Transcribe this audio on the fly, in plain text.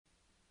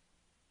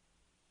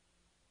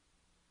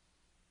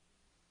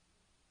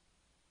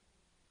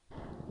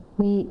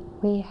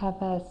We have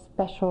a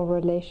special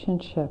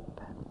relationship.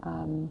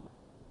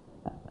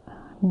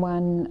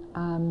 One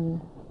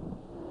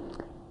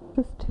is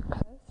this too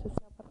close? Is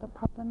that what the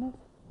problem is?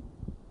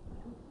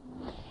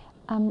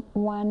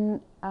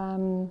 One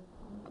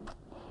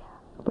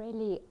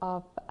really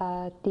of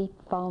deep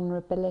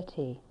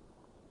vulnerability,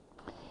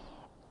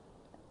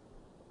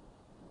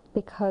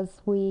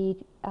 because we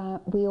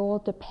all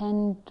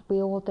depend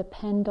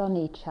on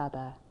each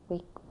other.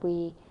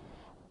 We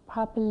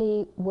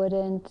probably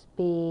wouldn't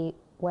be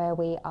where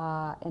we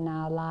are in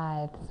our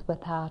lives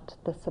without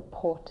the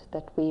support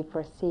that we've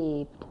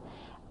received.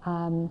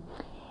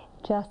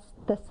 Just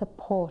the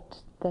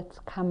support that's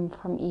come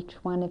from each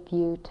one of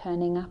you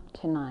turning up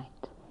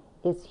tonight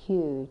is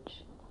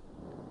huge.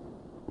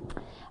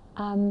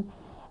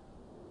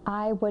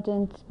 I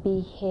wouldn't be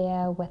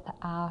here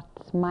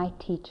without my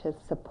teacher's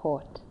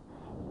support,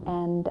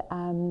 and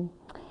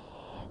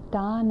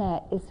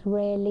Dharna is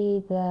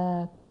really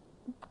that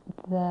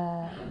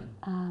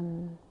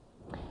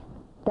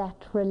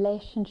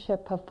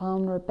relationship of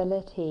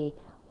vulnerability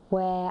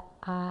where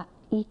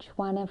each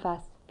one of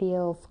us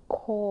feels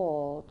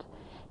called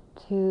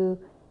to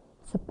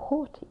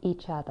support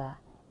each other,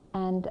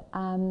 and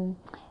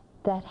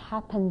that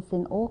happens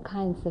in all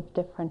kinds of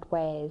different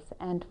ways.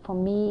 And for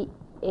me,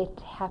 it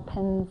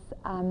happens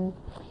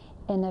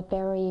in a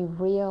very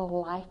real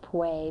life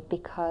way,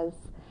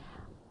 because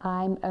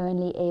I'm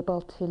only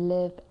able to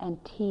live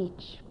and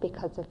teach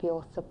because of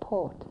your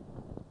support.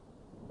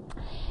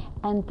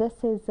 And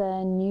this is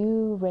a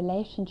new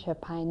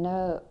relationship, I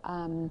know,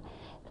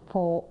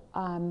 for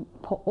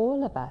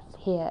all of us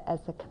here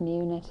as a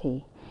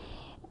community.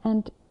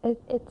 And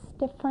it's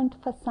different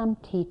for some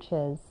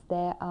teachers.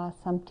 There are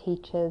some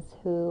teachers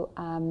who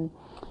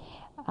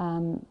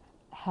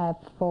have,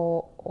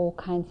 for all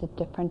kinds of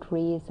different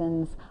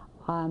reasons,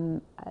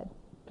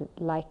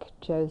 like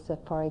Joseph,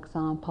 for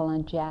example,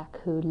 and Jack,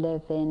 who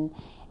live in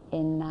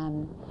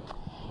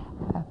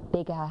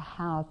bigger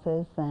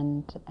houses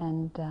and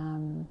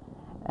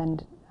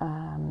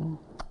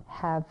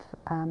have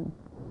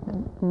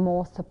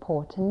more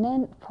support. And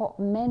then for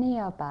many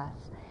of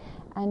us,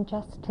 and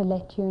just to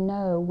let you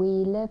know,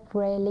 we live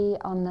really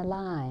on the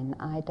line.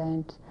 I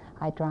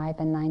drive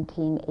a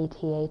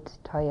 1988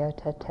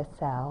 Toyota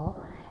Tercel,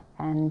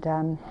 and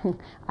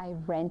I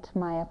rent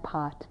my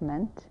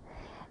apartment,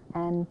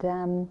 and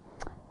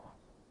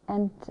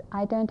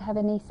I don't have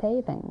any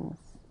savings.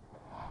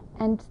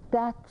 And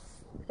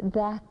that's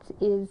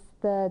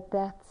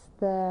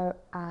the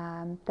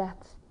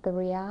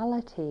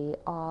reality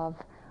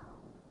of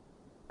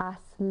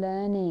us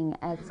learning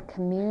as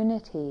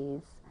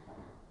communities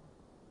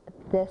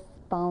this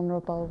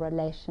vulnerable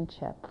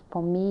relationship.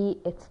 For me,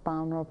 it's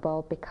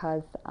vulnerable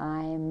because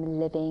I'm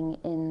living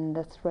in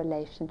this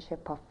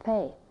relationship of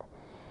faith,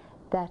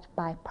 that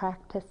by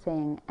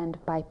practicing and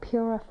by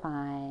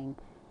purifying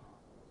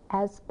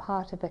as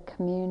part of a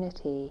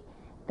community,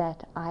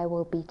 that I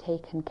will be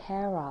taken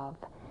care of,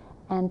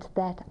 and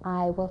that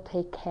I will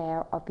take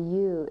care of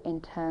you in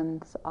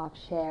terms of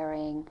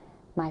sharing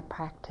my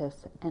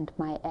practice and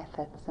my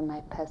efforts and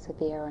my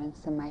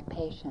perseverance and my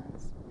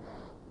patience.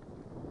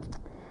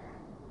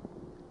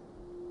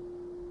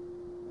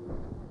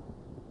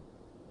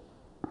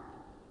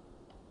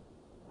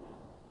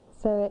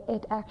 So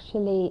it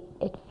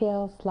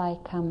feels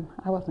like,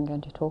 I wasn't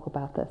going to talk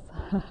about this.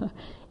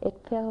 It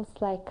feels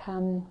like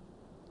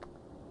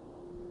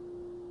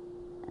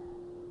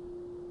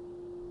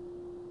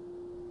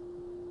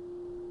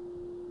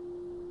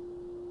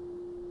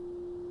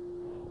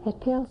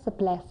it feels a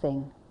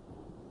blessing.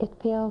 It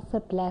feels a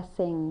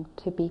blessing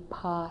to be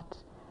part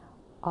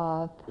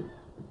of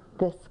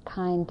this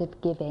kind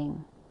of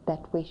giving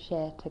that we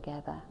share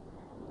together.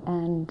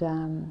 And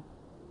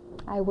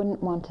I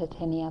wouldn't want it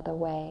any other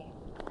way.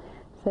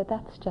 So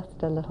that's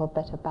just a little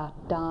bit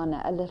about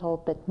Dharna, a little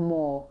bit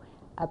more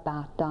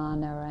about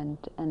Dharna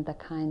and the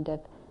kind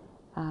of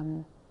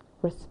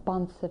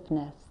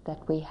responsiveness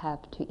that we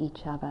have to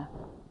each other.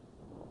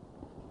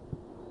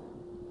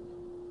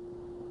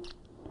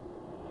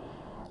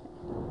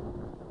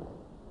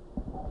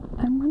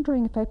 I'm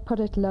wondering if I put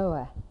it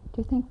lower.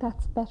 Do you think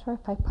that's better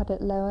if I put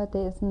it lower?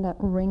 There isn't that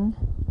ring.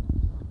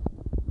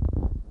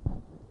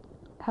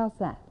 How's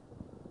that?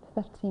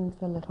 That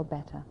seems a little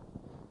better.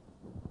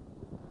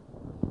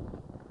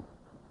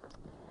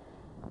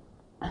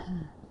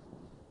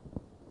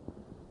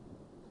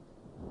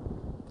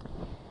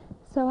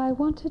 So I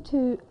wanted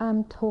to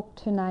talk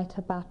tonight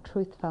about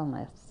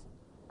truthfulness,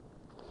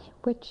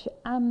 which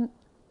I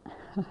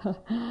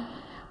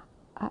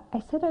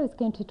said I was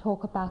going to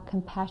talk about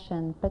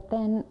compassion, but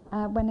then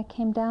when it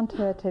came down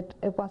to it,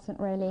 it wasn't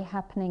really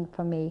happening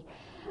for me.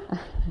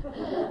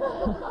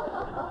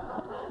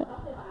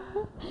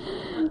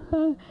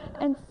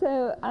 And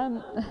so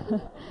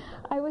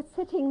I was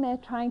sitting there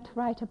trying to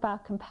write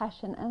about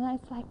compassion, and I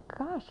was like,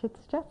 gosh,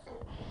 it's just,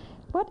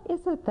 what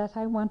is it that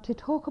I want to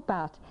talk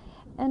about?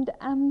 And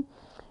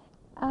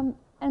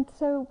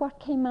so what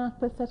came out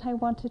was that I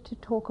wanted to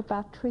talk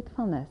about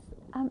truthfulness,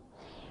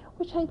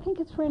 which I think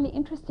is really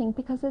interesting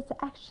because it's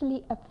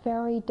actually a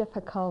very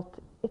difficult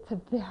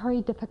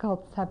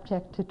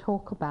subject to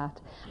talk about.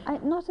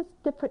 Not a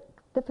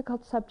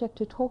difficult subject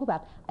to talk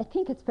about. I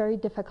think it's very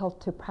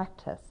difficult to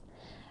practice.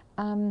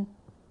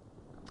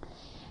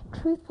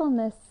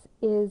 Truthfulness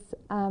is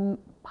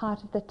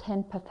part of the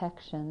 10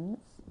 perfections,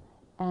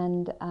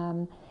 and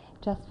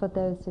just for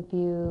those of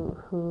you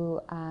who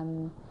are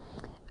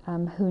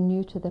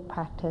new to the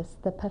practice,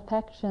 the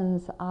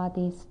perfections are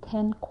these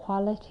 10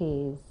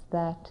 qualities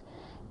that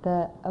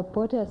a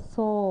Buddha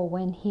saw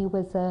when he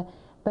was a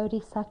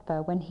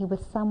bodhisattva, when he was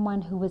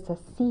someone who was a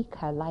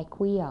seeker like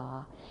we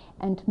are,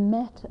 and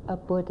met a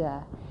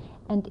Buddha,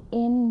 and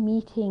in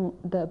meeting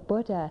the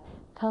Buddha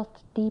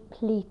felt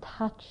deeply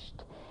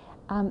touched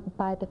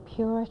by the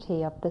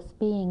purity of this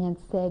being and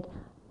said,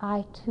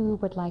 I too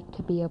would like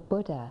to be a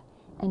Buddha.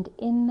 And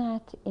in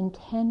that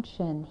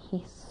intention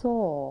he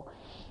saw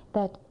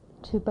that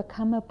to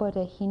become a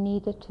Buddha he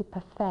needed to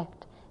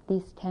perfect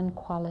these 10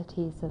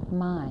 qualities of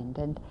mind.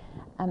 And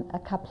a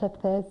couple of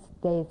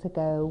Thursdays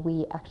ago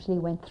we actually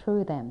went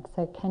through them.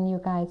 So can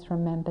you guys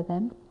remember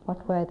them?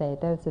 What were they,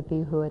 those of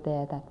you who were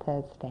there that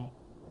Thursday?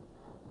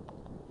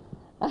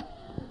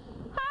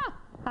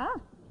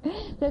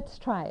 Let's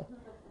try.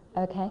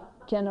 Okay.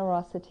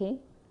 Generosity,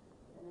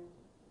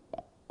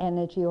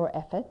 energy or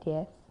effort,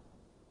 yes.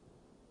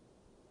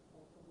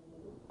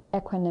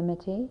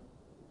 Equanimity,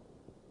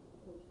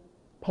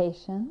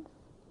 patience,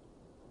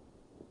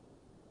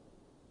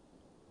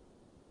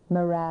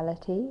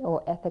 morality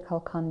or ethical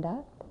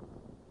conduct,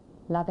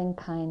 loving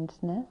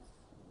kindness,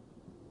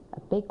 a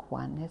big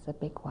one,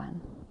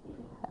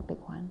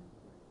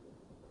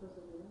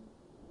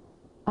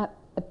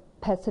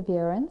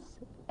 perseverance,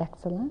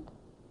 excellent,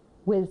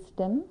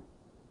 wisdom,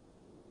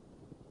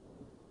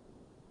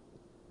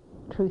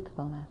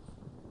 truthfulness.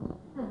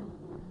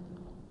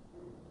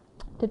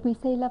 Did we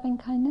say loving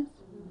kindness?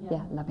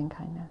 Yeah, loving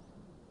kindness.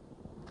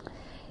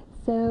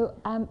 So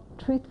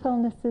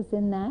truthfulness is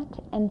in that,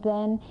 and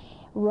then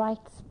right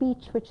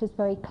speech, which is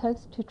very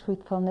close to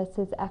truthfulness,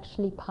 is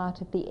actually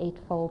part of the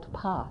Eightfold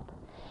Path.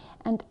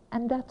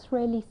 And that's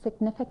really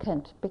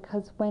significant,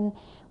 because when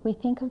we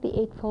think of the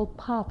Eightfold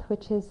Path,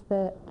 which is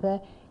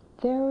the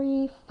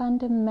very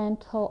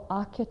fundamental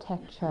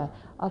architecture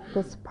of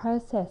this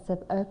process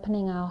of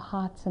opening our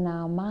hearts and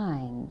our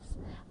minds,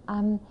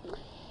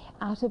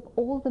 out of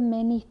all the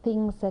many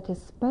things that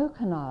is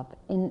spoken of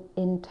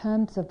in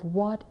terms of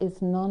what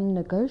is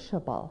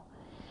non-negotiable,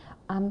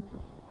 and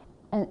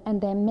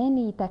there are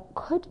many that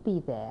could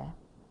be there,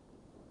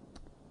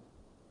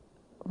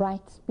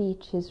 right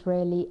speech is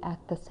really at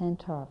the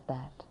center of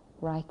that,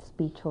 right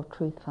speech or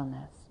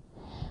truthfulness.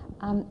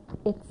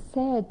 It's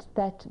said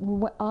that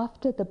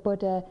after the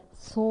Buddha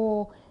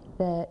saw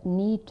the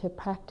need to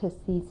practice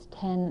these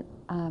 10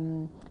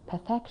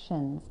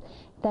 perfections,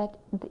 that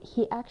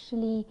he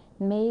actually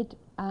made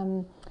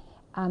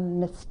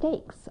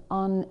mistakes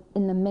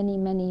in the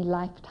many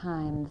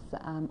lifetimes,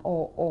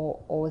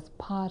 or was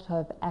part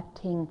of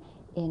acting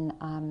in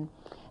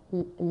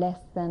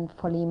less than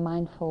fully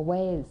mindful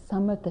ways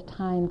some of the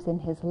times in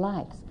his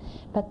lives.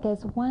 But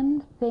there's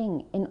one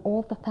thing in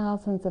all the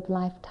thousands of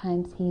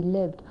lifetimes he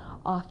lived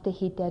after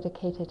he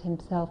dedicated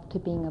himself to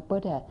being a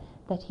Buddha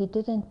that he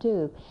didn't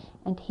do,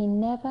 and he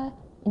never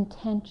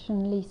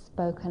intentionally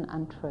spoke an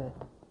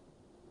untruth.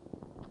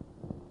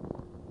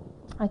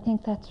 I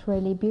think that's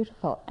really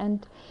beautiful,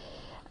 and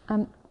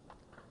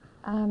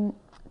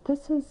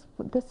this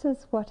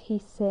is what he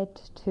said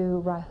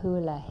to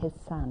Rahula, his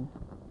son.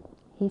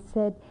 He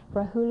said,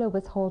 Rahula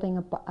was holding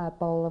a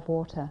bowl of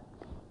water.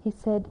 He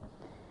said,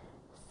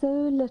 "So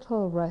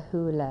little,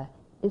 Rahula,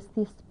 is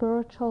the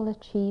spiritual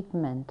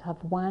achievement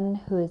of one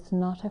who is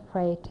not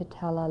afraid to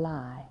tell a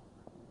lie."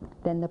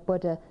 Then the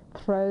Buddha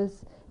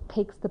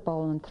takes the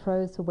bowl and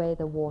throws away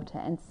the water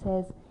and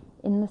says,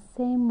 "In the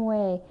same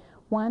way,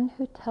 one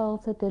who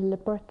tells a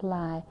deliberate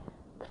lie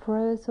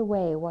throws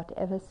away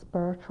whatever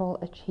spiritual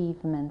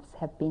achievements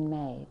have been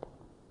made."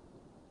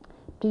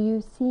 Do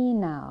you see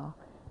now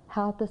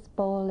how this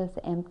bowl is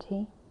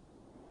empty?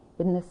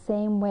 In the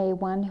same way,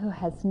 one who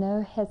has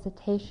no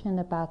hesitation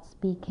about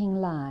speaking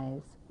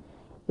lies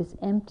is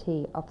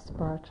empty of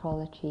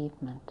spiritual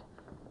achievement.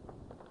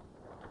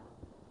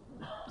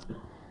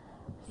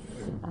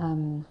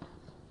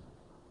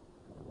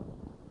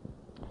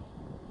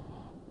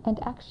 And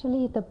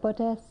actually the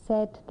Buddha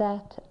said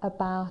that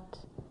about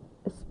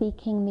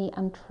speaking the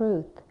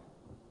untruth,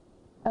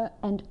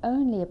 and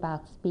only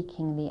about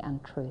speaking the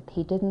untruth.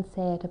 He didn't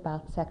say it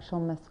about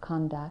sexual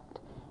misconduct,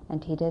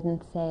 and he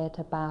didn't say it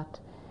about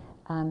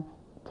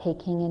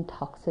taking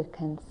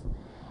intoxicants,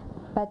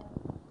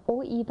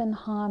 or even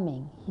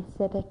harming. He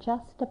said it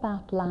just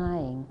about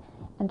lying.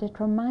 And it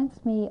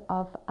reminds me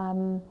of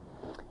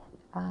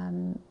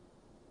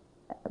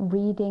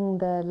reading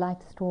the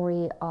life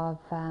story of,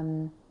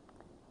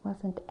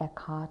 wasn't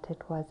Eckhart,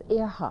 it was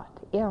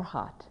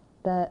Earhart,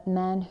 the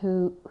man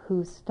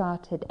who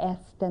started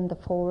Est and the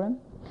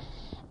Forum.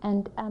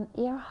 And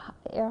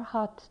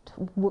Earhart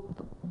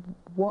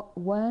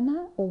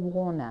Warner.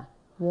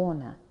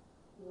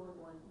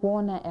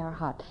 Warner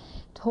Earhart,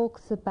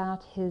 talks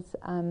about his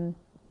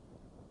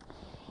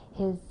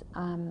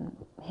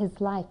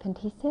life, and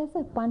he says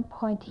at one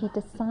point he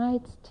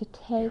decides to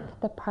take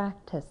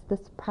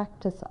this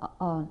practice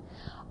on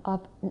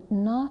of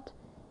not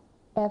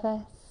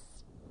ever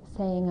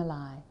saying a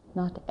lie,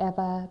 not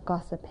ever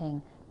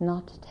gossiping,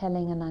 not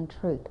telling an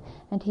untruth.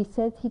 And he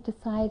says he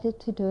decided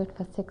to do it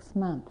for 6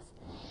 months.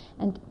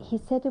 And he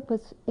said it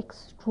was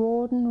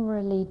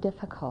extraordinarily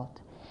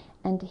difficult.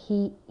 And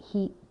he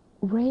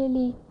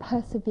really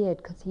persevered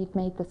because he'd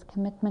made this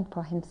commitment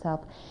for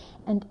himself.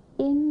 And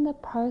in the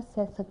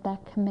process of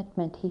that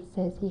commitment, he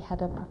says he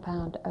had a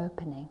profound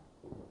opening,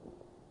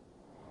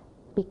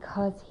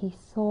 because he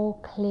saw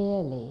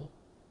clearly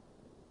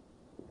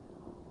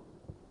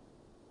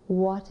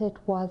what it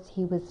was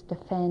he was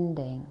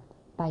defending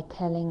by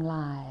telling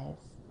lies,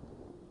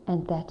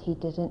 and that he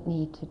didn't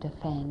need to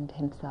defend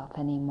himself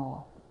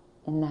anymore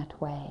in that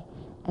way.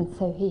 And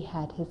so he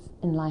had his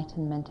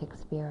enlightenment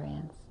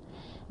experience.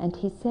 And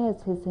he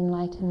says his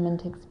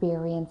enlightenment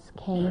experience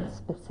came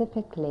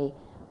specifically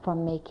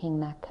from making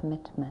that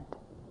commitment.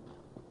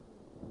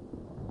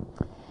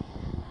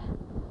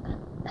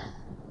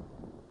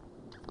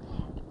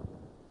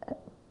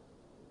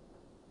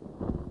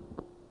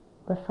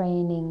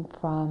 Refraining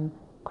from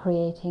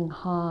creating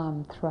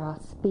harm through our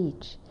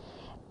speech.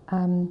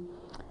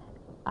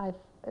 I've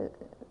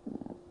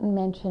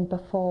mentioned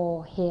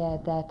before here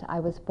that I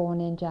was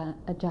born in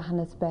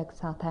Johannesburg,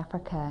 South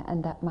Africa,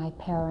 and that my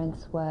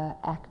parents were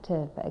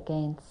active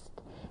against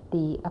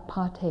the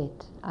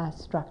apartheid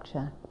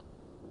structure.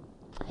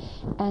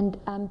 And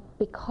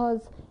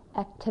because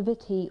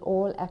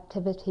all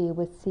activity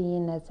was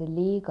seen as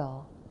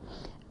illegal,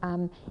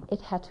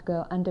 it had to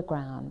go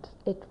underground.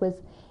 It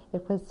was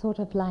sort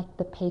of like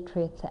the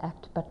Patriots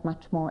Act, but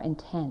much more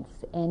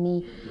intense.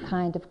 Any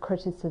kind of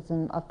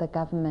criticism of the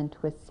government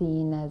was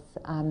seen as,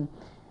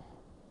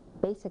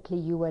 basically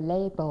you were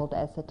labeled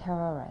as a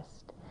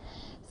terrorist.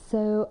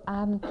 So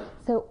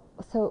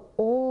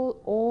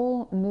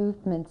all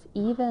movements,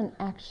 even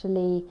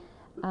actually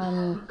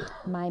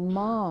my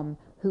mom,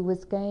 who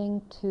was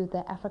going to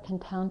the African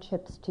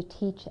townships to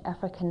teach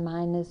African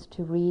miners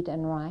to read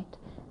and write,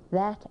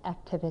 that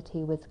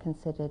activity was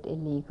considered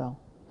illegal.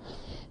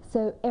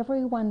 So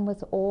everyone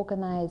was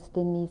organized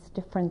in these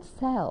different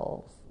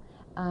cells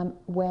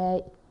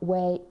where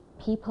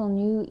people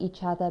knew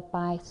each other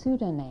by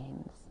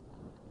pseudonyms,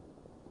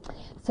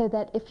 so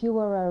that if you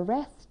were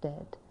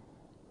arrested,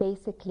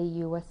 basically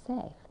you were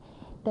safe.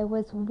 There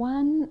was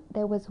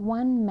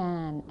one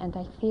man, and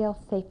I feel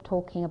safe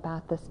talking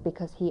about this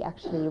because he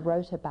actually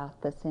wrote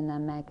about this in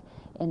a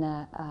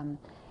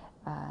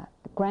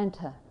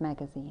Granta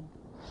magazine,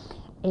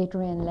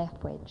 Adrian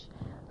Lethbridge,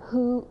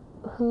 who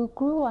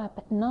grew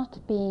up not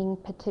being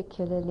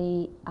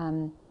particularly,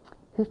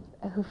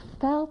 who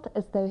felt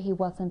as though he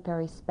wasn't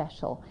very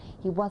special.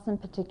 He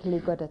wasn't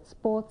particularly good at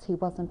sports. He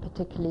wasn't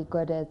particularly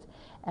good at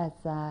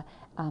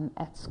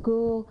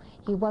school.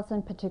 He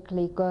wasn't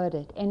particularly good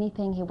at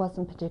anything. He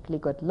wasn't particularly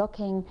good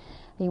looking.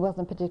 He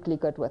wasn't particularly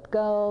good with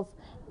girls.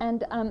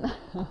 And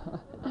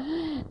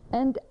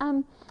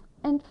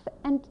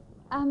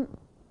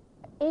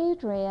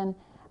Adrian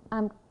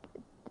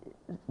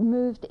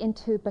moved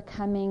into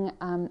becoming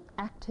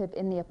active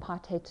in the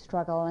apartheid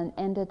struggle and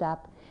ended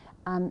up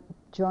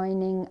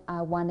joining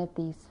one of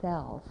these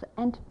cells.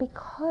 And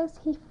because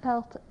he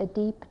felt a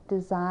deep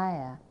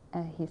desire,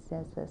 he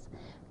says this,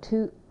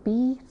 to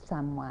be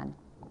someone,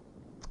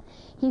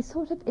 he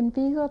sort of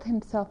inveigled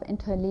himself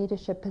into a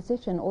leadership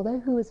position, although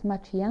he was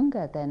much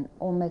younger than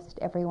almost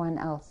everyone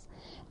else,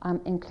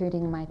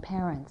 including my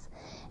parents,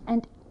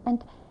 and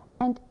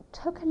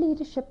took a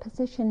leadership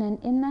position,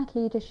 and in that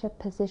leadership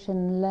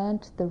position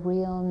learnt the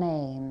real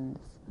names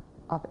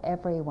of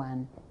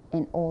everyone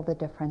in all the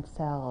different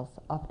cells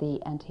of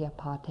the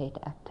anti-apartheid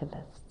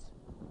activists.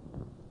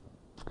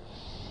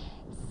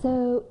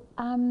 So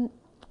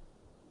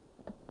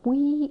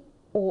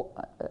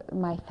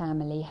my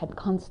family had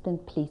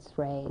constant police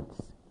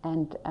raids,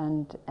 and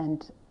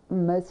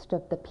most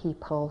of the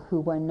people who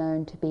were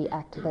known to be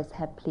activists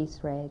had police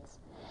raids.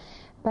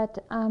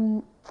 But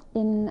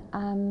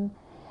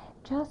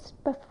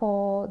just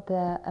before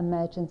the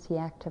Emergency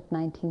Act of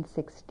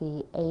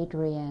 1960,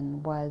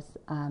 Adrian was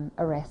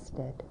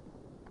arrested.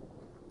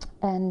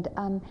 And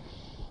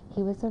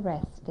he was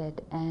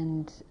arrested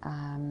and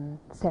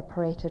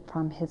separated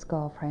from his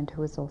girlfriend,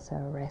 who was also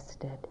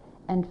arrested,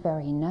 and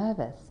very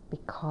nervous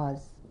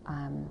because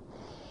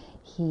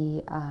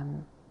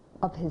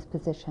of his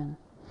position.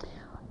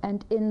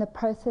 And in the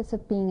process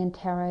of being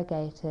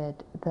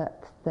interrogated,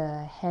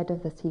 the head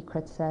of the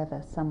Secret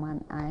Service,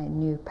 someone I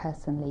knew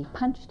personally,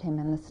 punched him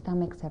in the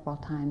stomach several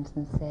times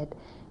and said,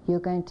 "You're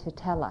going to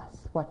tell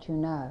us what you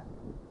know."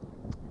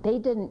 They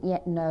didn't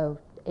yet know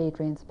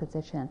Adrian's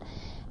position.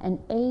 And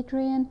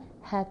Adrian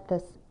had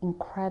this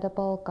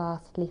incredible,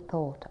 ghastly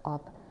thought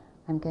of,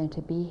 I'm going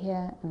to be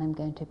here, and I'm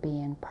going to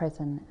be in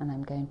prison, and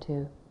I'm going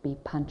to be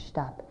punched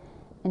up.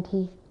 And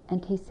he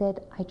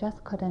said, I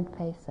just couldn't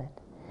face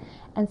it.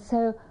 And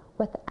so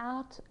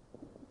without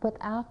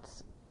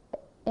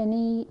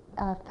any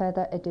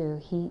further ado,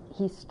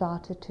 he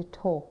started to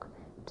talk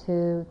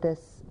to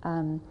this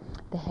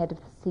the head of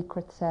the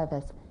Secret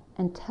Service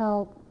and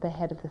tell the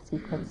head of the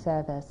Secret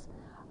Service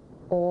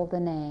all the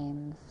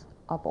names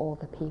of all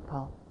the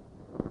people.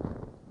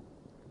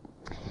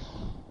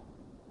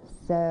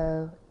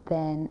 So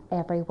then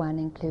everyone,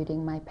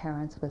 including my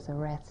parents, was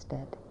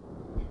arrested.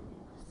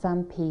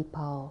 Some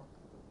people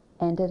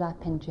ended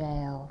up in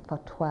jail for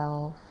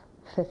 12,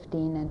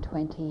 15 and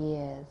 20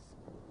 years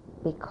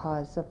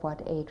because of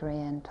what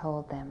Adrian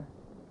told them.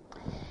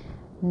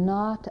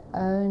 Not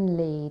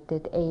only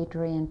did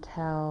Adrian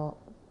tell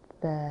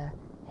the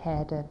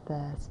head of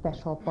the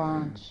special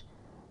branch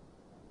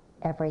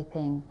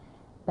everything,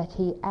 but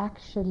he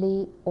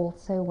actually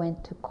also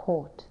went to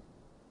court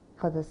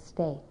for the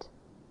state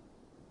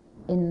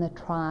in the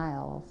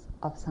trials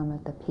of some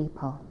of the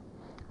people.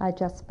 I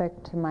just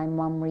spoke to my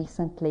mom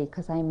recently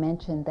because I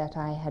mentioned that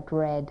I had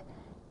read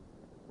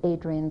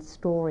Adrian's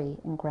story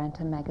in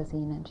Granta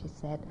magazine, and she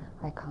said,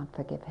 I can't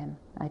forgive him.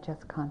 I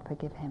just can't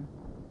forgive him.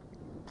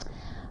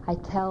 I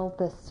tell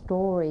this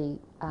story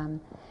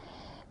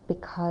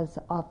because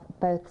of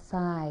both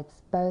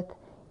sides, both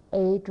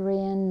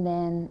Adrian,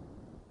 then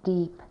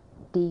deep,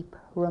 deep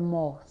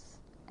remorse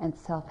and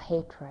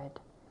self-hatred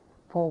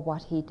for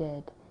what he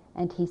did.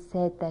 And he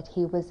said that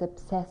he was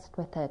obsessed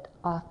with it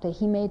after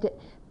he made it,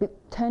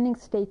 turning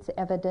state's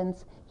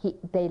evidence,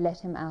 they let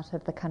him out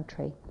of the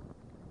country.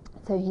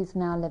 So he's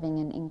now living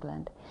in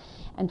England.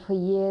 And for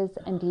years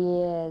and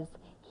years,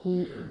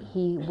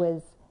 he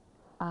was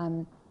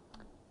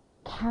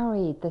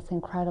carried this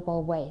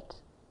incredible weight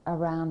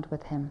around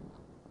with him.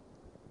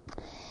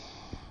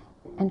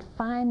 And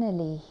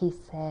finally, he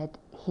said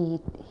he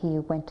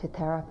went to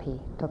therapy.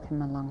 It took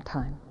him a long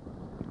time.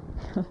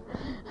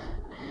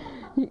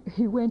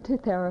 He went to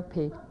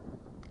therapy,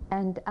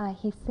 and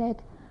he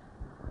said,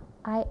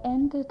 I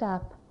ended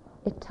up,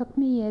 it took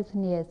me years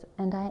and years,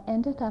 and I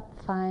ended up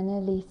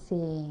finally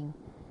seeing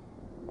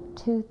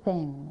two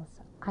things.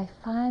 I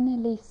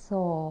finally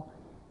saw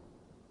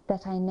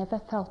that I never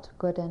felt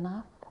good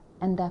enough,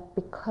 and that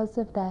because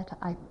of that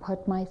I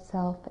put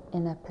myself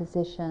in a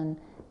position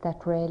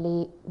that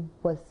really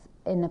was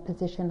in a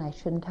position I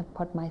shouldn't have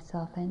put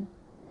myself in,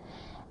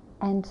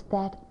 and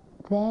that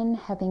then,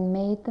 having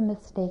made the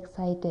mistakes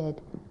I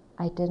did,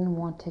 I didn't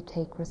want to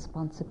take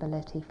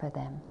responsibility for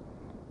them.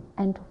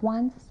 And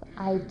once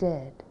I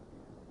did,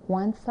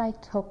 once I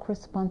took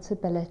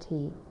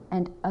responsibility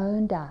and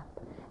owned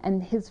up,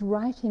 and his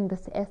writing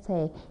this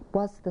essay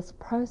was this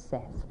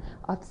process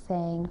of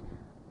saying,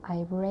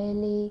 I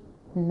really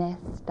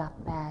messed up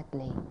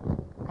badly.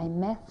 I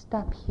messed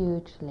up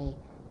hugely,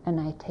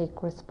 and I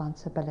take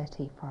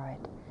responsibility for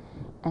it.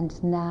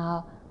 And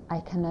now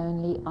I can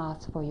only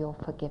ask for your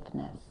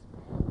forgiveness.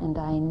 And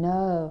I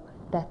know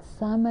that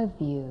some of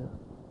you,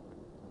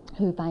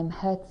 who I'm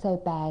hurt so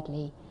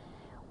badly,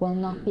 will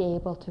not be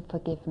able to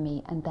forgive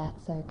me, and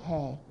that's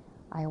okay.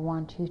 I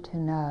want you to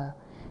know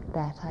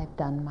that I've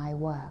done my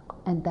work,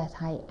 and that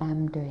I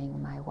am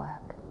doing my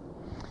work.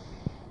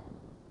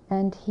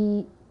 And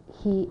he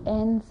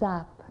ends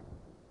up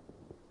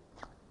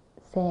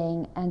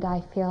saying, and I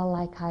feel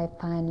like I've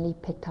finally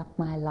picked up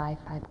my life.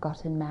 I've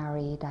gotten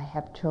married, I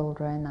have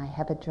children, I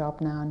have a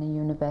job now in a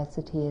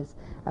university as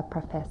a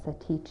professor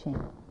teaching.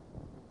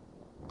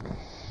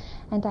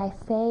 And I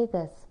say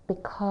this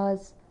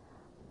because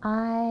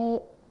I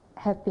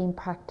have been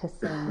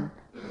practicing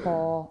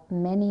for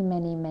many,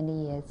 many,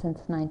 many years, since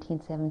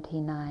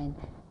 1979,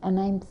 and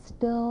I'm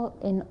still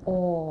in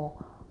awe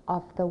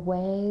of the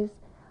ways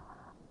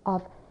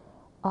of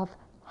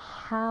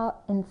how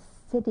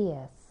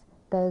insidious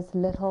those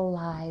little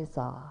lies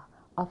are,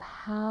 of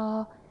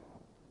how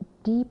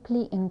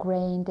deeply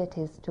ingrained it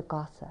is to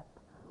gossip,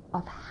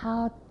 of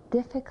how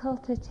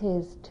difficult it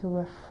is to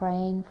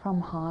refrain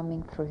from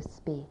harming through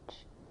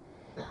speech.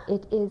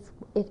 It is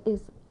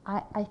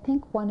I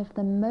think one of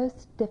the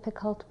most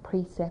difficult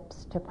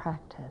precepts to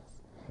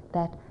practice,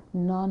 that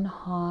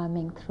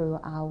non-harming through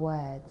our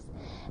words.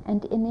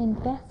 And in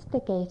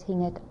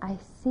investigating it, I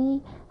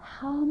see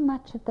how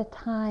much of the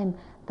time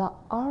the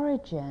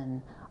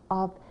origin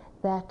of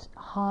that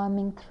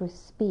harming through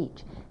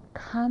speech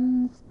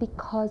comes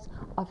because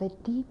of a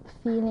deep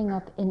feeling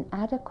of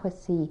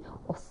inadequacy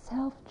or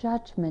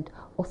self-judgment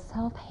or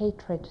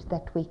self-hatred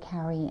that we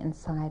carry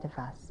inside of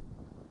us.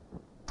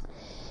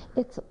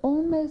 It's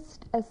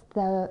almost as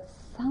though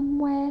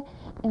somewhere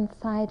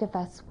inside of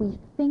us we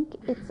think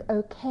it's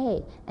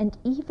okay, and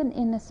even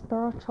in a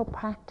spiritual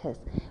practice,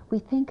 we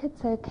think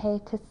it's okay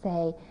to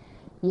say,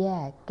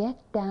 yeah, get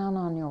down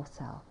on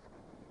yourself.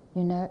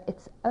 You know,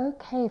 it's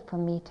okay for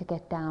me to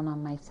get down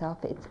on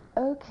myself. It's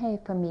okay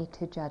for me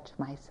to judge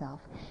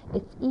myself.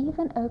 It's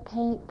even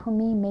okay for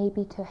me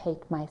maybe to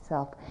hate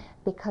myself,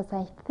 because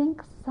I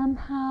think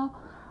somehow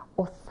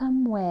or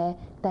somewhere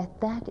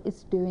that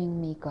is doing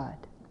me good.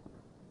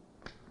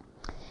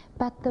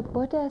 But the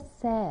Buddha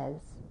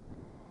says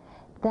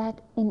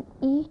that in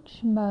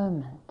each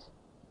moment,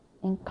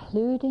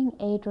 including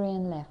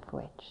Adrian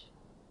Leftwich,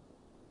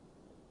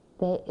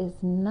 There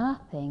is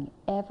nothing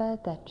ever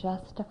that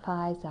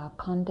justifies our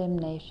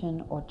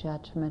condemnation or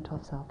judgment or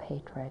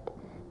self-hatred.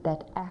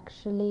 That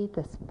actually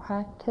this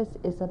practice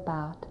is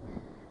about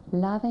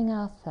loving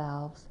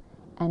ourselves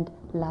and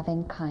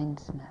loving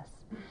kindness.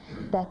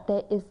 That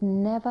there is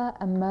never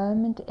a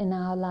moment in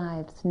our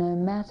lives, no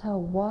matter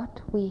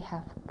what we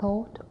have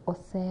thought or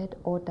said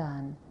or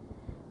done,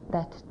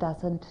 that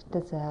doesn't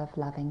deserve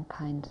loving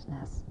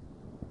kindness.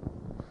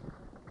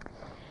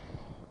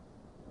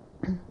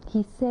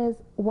 He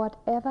says,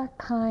 whatever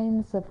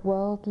kinds of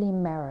worldly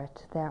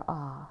merit there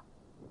are,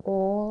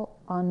 all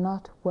are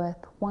not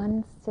worth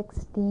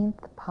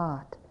 1/16th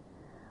part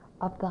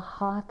of the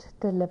heart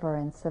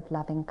deliverance of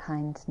loving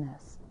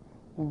kindness.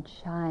 In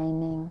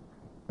shining,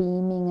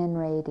 beaming and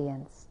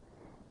radiance,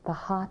 the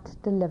heart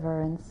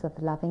deliverance of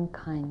loving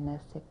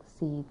kindness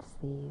exceeds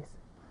these.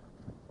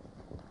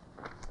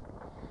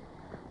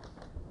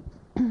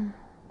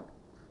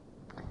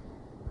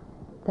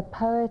 The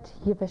poet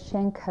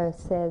Yevashenko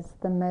says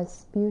the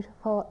most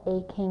beautiful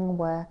aching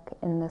work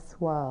in this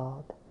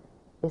world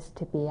is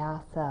to be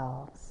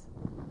ourselves.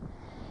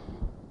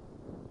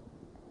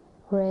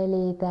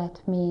 Really,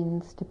 that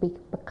means to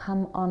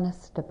become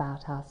honest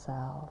about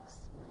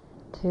ourselves,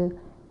 to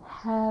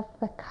have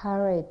the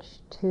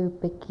courage to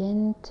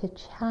begin to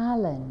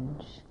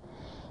challenge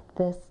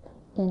this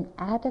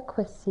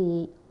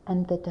inadequacy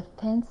and the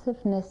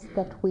defensiveness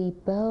that we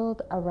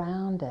build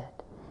around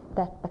it,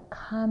 that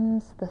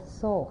becomes the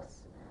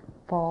source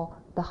for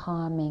the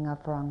harming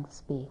of wrong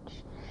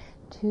speech.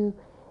 To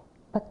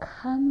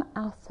become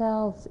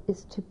ourselves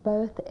is to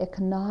both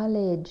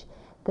acknowledge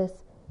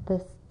this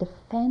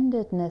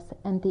defendedness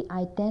and the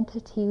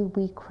identity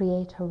we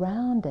create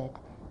around it,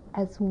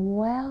 as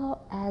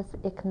well as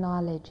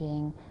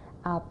acknowledging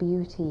our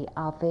beauty,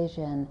 our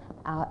vision,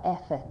 our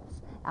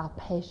efforts, our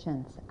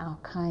patience, our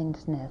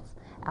kindness,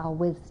 our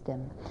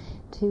wisdom.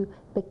 To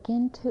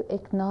begin to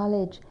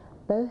acknowledge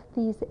both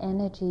these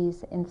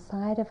energies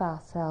inside of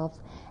ourselves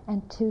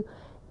and to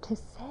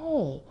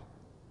say,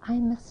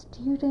 I'm a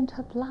student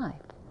of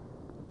life.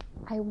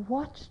 I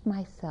watched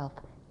myself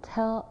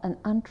tell an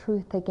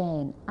untruth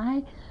again.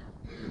 I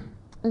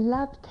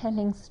love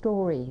telling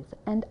stories,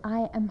 and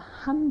I am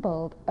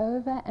humbled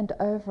over and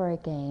over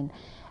again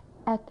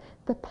at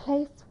the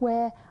place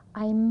where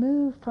I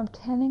move from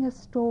telling a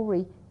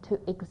story to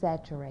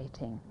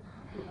exaggerating.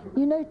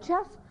 You know,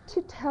 just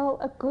to tell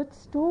a good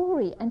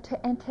story and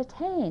to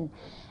entertain.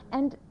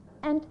 And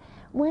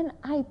when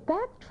I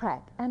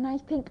backtrack and I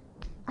think,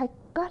 I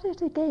got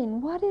it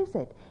again, what is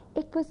it?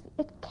 It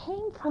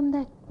came from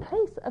that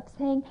place of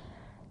saying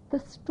the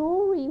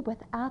story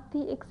without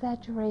the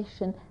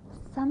exaggeration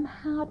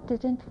somehow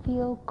didn't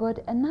feel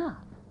good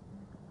enough.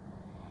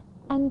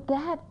 And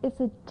that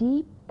is a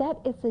deep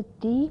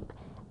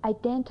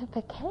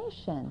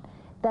identification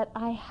that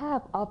I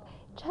have of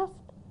just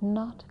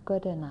not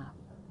good enough.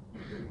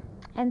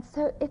 And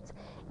so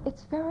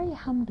it's very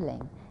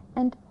humbling.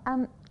 And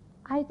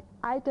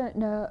I don't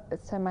know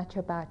so much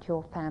about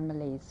your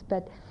families,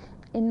 but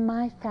in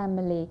my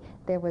family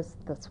there was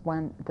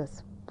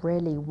this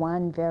really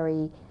one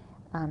very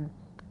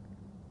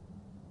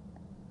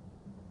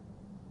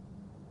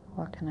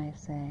what can I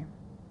say,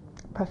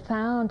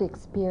 profound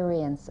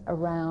experience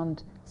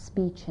around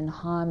speech and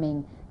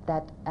harming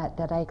that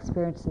I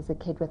experienced as a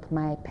kid with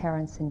my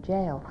parents in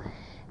jail.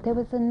 There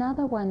was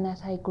another one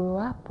that I grew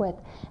up with,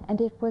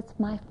 and it was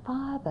my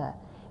father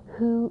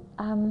who's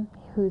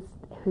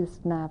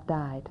now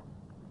died.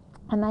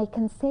 And I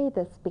can say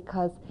this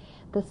because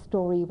the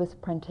story was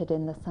printed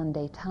in the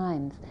Sunday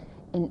Times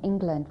in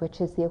England,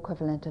 which is the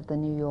equivalent of the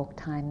New York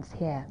Times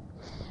here.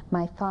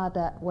 My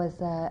father was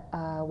a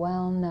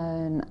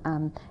well-known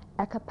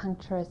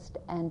acupuncturist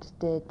and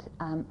did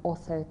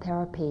also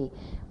therapy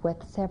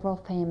with several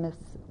famous,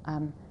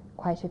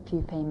 quite a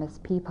few famous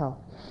people.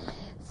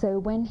 So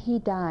when he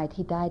died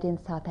in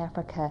South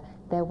Africa.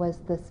 There was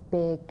this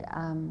big,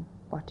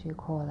 what do you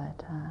call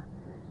it?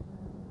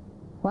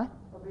 What?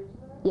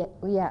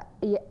 Yeah.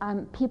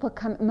 People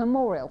come,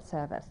 memorial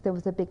service. There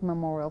was a big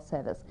memorial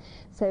service.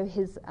 So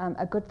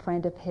a good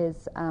friend of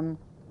his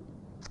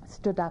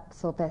stood up,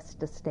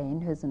 Sylvester Steyn,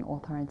 who's an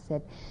author, and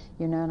said,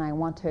 you know, and I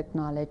want to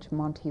acknowledge,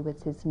 Monty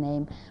was his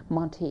name,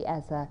 Monty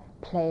as a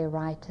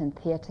playwright and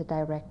theatre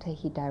director.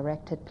 He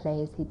directed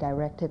plays, he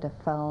directed a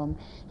film,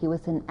 he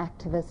was an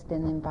activist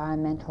in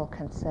environmental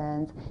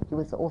concerns, he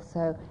was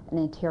also an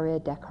interior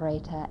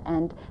decorator,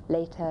 and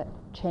later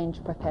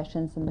changed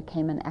professions and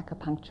became an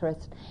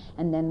acupuncturist,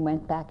 and then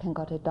went back and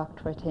got a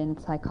doctorate in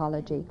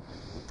psychology.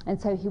 And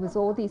so he was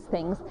all these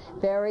things,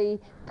 very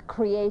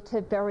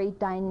creative, very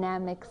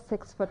dynamic,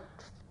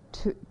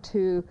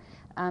 6'2"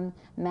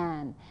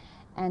 man.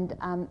 And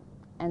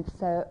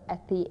so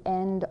at the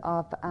end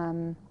of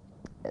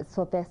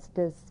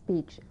Sylvester's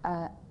speech,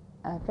 a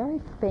very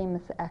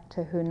famous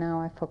actor who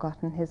now I've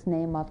forgotten his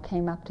name of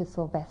came up to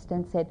Sylvester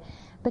and said,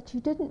 but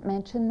you didn't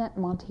mention that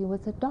Monty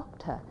was a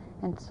doctor.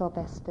 And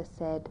Sylvester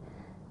said,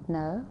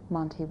 no,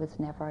 Monty was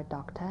never a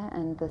doctor.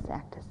 And this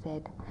actor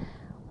said,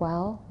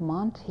 well,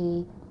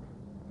 Monty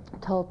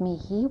told me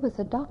he was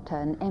a doctor,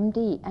 an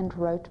MD, and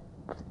wrote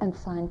and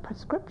signed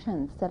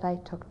prescriptions that I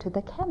took to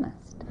the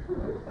chemist.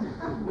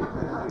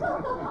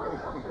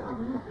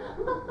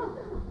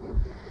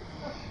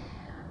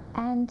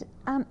 And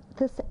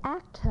this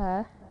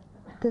actor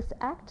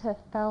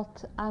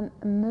felt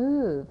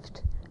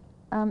moved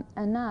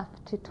enough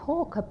to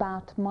talk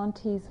about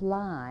Monty's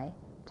lie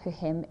to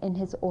him in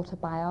his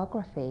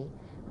autobiography,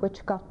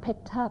 which got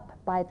picked up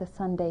by the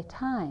Sunday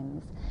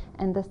Times.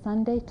 And the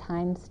Sunday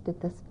Times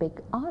did this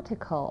big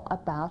article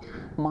about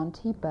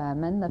Monty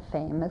Berman, the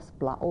famous,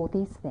 all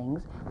these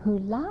things, who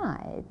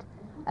lied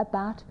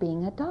about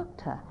being a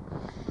doctor.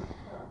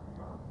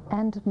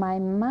 And my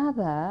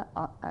mother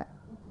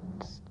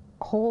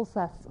calls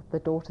us, the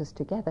daughters,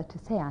 together to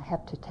say, I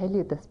have to tell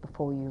you this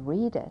before you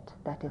read it,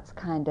 that it's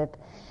kind of,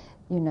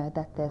 you know,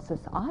 that there's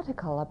this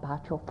article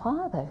about your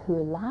father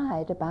who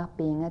lied about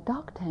being a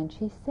doctor. And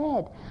she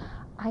said,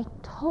 I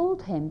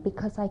told him,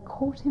 because I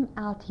caught him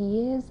out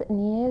years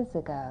and years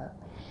ago,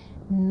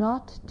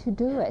 not to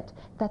do it,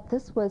 that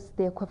this was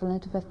the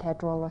equivalent of a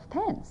federal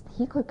offense.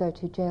 He could go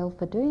to jail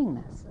for doing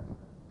this.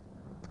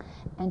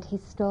 And he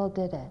still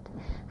did it.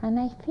 And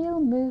I feel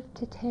moved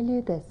to tell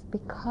you this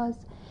because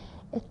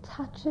it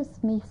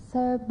touches me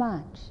so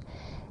much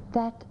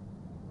that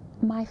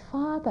my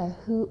father,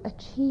 who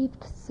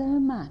achieved so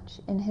much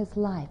in his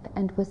life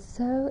and was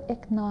so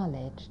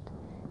acknowledged,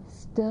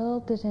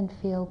 still didn't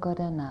feel good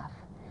enough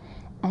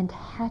and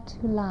had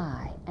to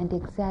lie and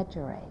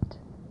exaggerate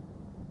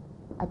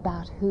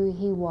about who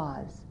he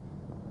was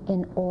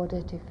in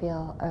order to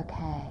feel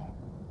okay.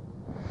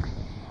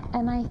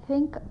 And I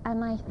think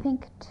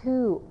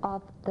too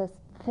of this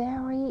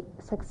very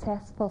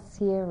successful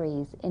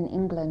series in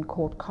England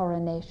called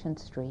Coronation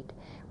Street,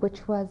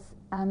 which was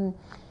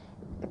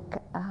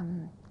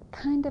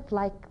kind of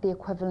like the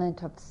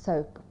equivalent of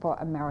soap for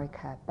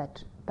America,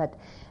 but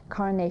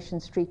Coronation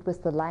Street was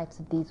the lives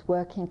of these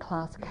working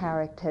class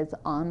characters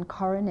on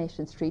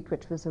Coronation Street,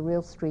 which was a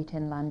real street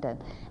in London,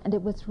 and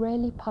it was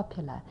really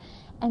popular.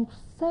 And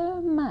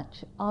so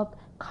much of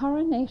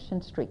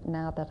Coronation Street,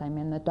 now that I'm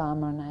in the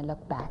Dharma and I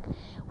look back,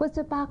 was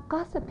about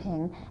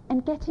gossiping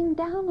and getting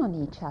down on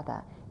each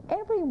other.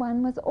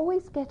 Everyone was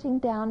always getting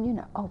down, you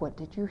know, oh, what,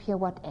 did you hear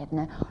what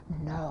Edna?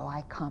 No,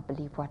 I can't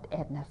believe what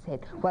Edna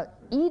said. Well,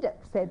 Edith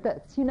said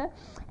this, you know,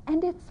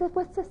 and it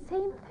was the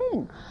same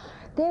thing.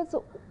 There's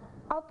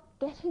of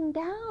getting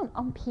down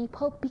on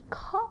people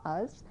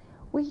because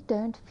we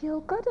don't feel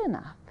good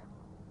enough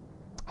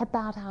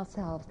about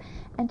ourselves,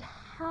 and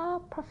how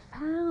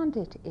profound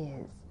it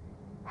is,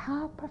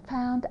 how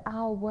profound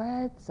our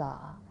words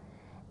are,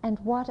 and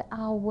what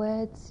our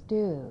words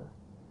do,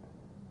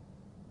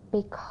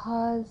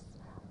 because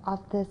of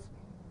this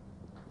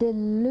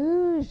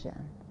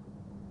delusion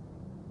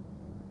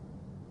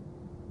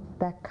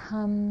that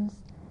comes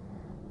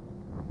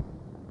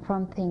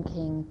from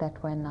thinking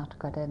that we're not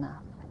good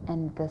enough.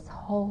 And this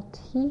whole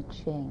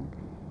teaching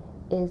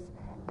is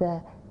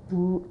the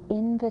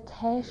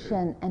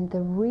invitation and the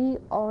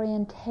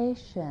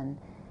reorientation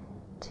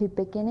to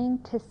beginning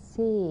to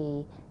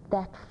see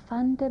that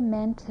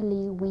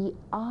fundamentally we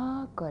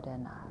are good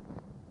enough,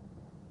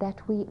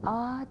 that we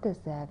are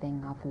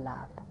deserving of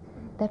love,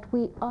 that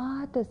we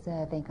are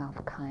deserving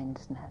of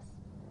kindness.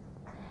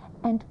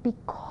 And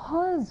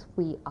because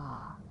we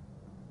are,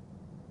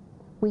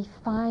 we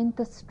find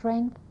the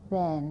strength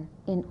then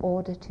in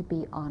order to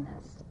be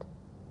honest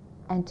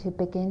and to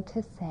begin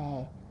to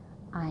say,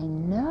 I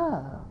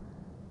know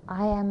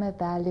I am a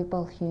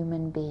valuable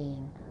human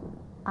being.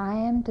 I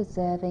am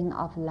deserving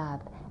of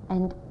love.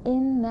 And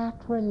in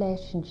that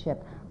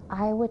relationship,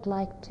 I would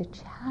like to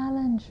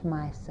challenge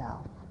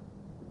myself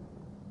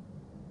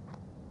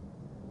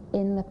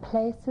in the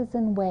places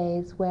and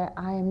ways where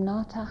I am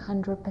not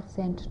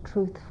 100%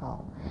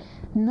 truthful.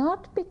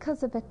 Not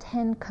because of a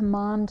 10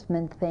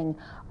 commandment thing,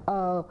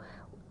 oh,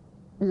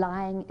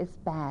 lying is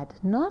bad.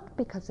 Not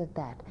because of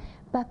that,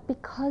 but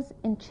because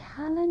in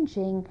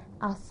challenging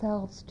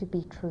ourselves to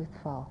be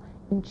truthful,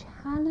 in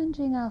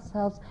challenging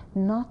ourselves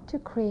not to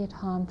create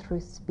harm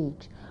through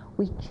speech,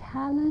 we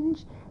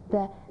challenge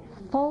the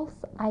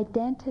false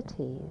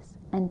identities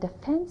and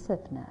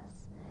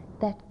defensiveness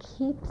that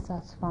keeps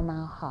us from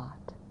our heart.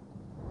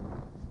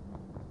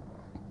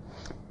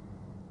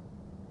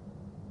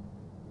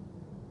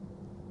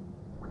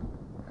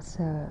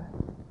 So,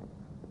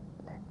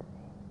 let's see.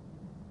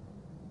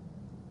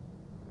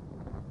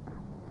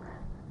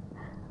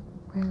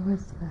 Where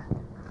was that?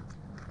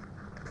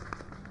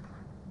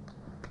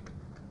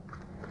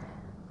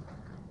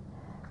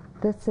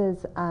 This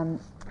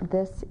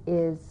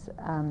is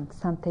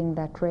something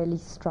that really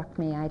struck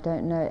me. I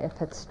don't know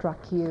if it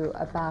struck you,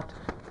 about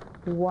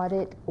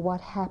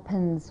what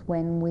happens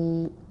when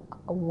we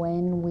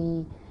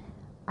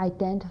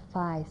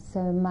identify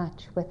so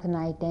much with an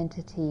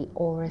identity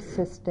or a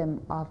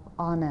system of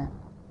honor.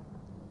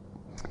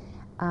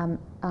 Not,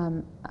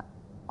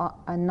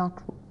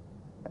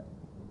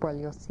 well,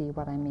 you'll see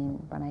what I mean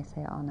when I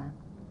say honor.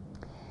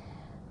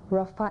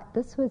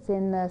 This was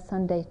in the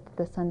Sunday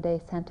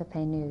Santa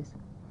Fe News.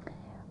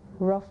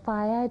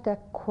 Rafaya da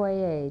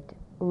Quaid,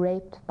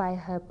 raped by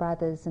her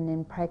brothers and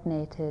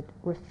impregnated,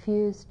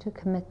 refused to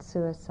commit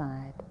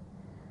suicide.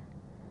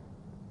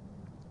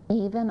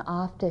 Even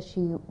after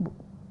she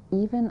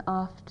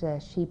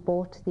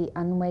bought the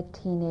unwed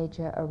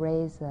teenager a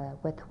razor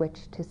with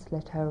which to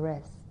slit her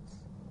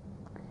wrists.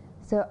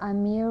 So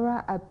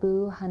Amira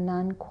Abu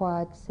Hanan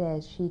Quad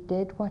says she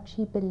did what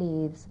she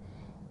believes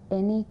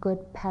any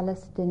good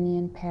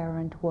Palestinian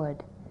parent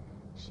would.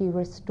 She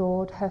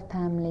restored her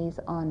family's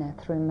honor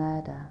through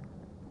murder.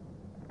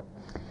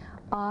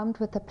 Armed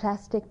with a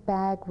plastic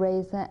bag,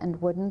 razor,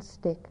 and wooden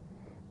stick,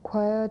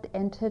 Quaid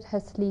entered her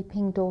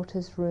sleeping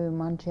daughter's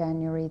room on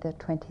January the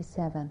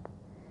 27th.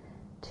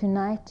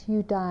 "Tonight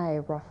you die,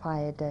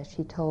 Rafayda,"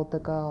 she told the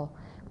girl,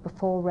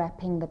 before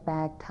wrapping the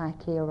bag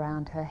tightly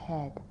around her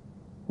head.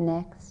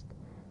 Next,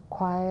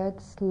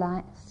 Quaid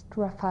sliced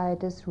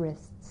Rafayda's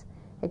wrists,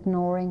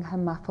 ignoring her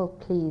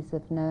muffled pleas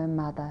of "No,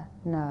 mother,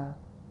 no."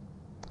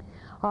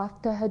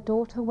 After her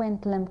daughter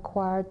went limp,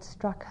 Quaid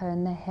struck her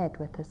in the head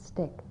with a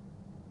stick.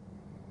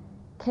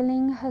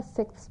 Killing her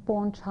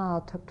sixth-born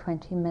child took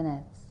 20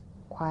 minutes.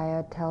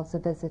 Quaid tells a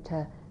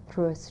visitor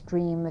through a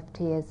stream of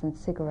tears and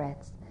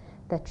cigarettes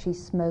that she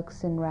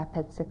smokes in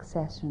rapid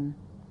succession.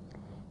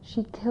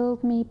 "She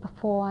killed me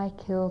before I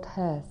killed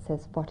her,"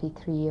 says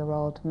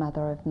 43-year-old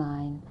mother of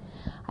 9.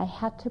 "I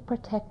had to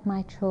protect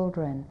my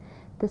children.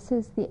 This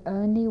is the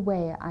only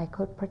way I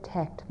could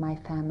protect my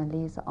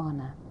family's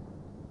honor."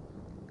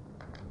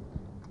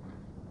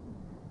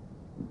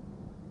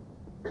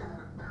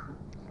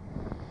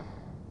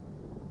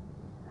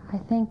 I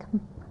think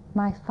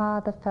my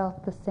father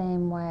felt the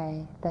same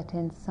way, that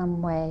in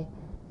some way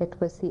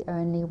it was the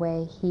only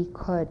way he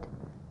could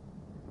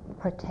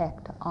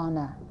protect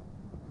honor.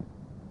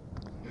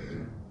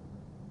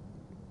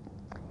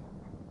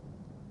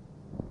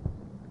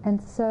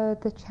 And so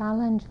the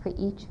challenge for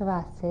each of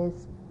us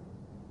is,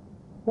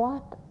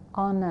 what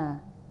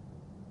honor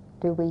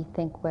do we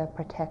think we're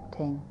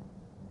protecting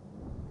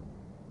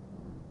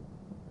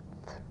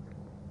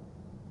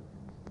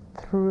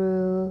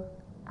through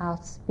our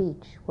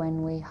speech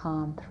when we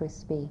harm through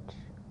speech?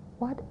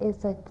 What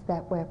is it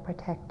that we're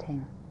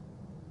protecting?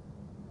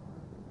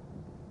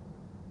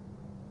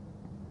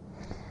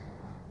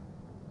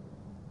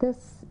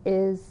 This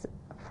is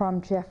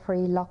from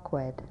Jeffrey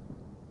Lockwood.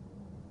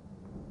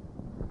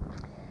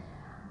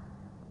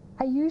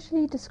 "I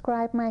usually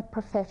describe my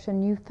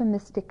profession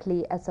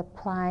euphemistically as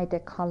applied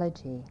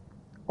ecology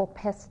or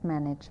pest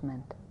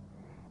management.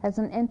 As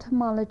an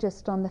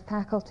entomologist on the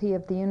faculty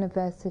of the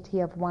University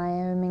of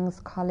Wyoming's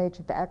College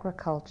of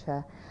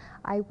Agriculture,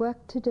 I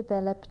work to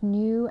develop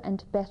new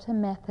and better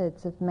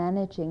methods of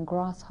managing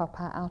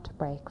grasshopper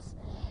outbreaks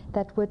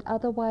that would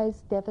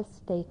otherwise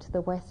devastate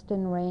the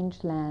western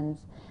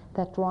rangelands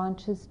that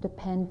ranchers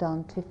depend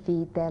on to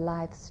feed their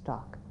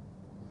livestock.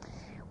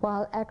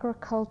 While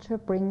agriculture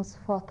brings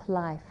forth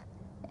life,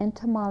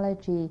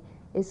 entomology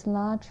is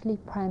largely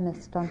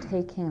premised on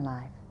taking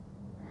life.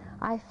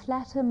 I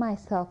flatter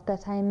myself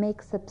that I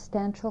make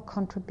substantial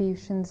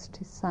contributions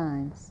to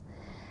science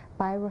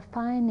by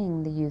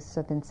refining the use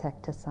of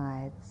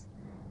insecticides,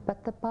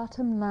 but the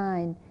bottom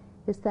line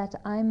is that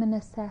I'm an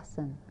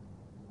assassin.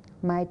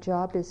 My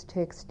job is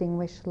to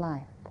extinguish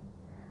life.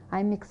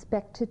 I'm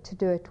expected to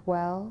do it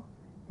well,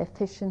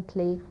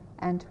 efficiently,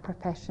 and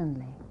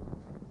professionally.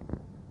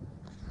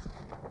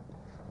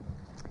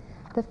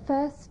 The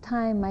first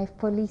time I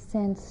fully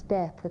sensed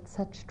death at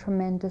such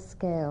tremendous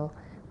scale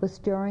was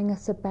during a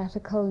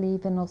sabbatical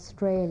leave in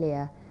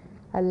Australia,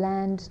 a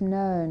land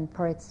known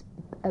for its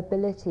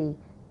ability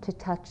to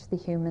touch the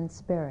human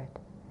spirit.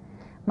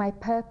 My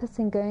purpose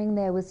in going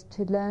there was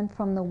to learn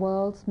from the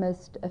world's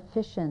most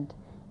efficient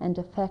and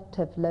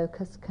effective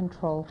locust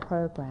control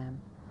program.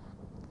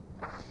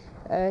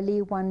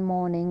 Early one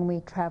morning,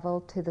 we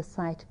traveled to the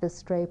site of a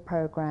stray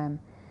program.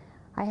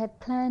 I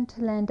had planned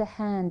to lend a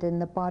hand in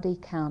the body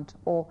count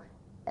or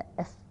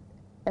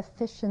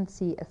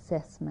efficiency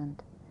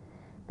assessment,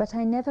 but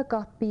I never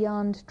got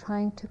beyond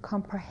trying to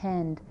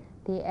comprehend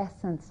the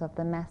essence of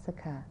the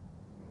massacre.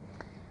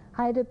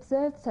 I had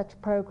observed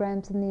such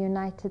programs in the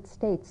United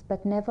States,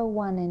 but never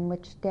one in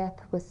which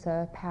death was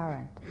so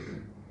apparent.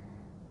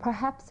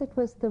 Perhaps it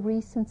was the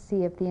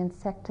recency of the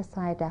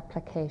insecticide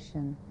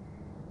application,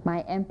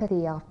 my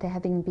empathy after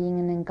having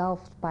been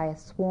engulfed by a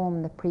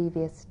swarm the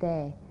previous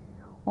day,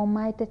 or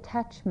my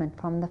detachment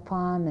from the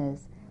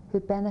farmers who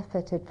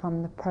benefited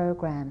from the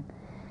program,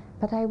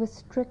 but I was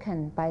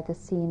stricken by the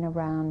scene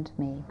around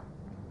me.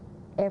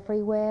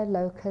 Everywhere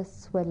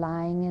locusts were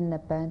lying in the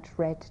burnt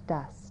red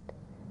dust.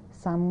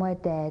 Some were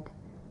dead,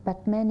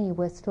 but many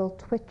were still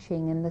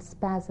twitching in the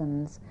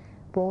spasms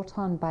brought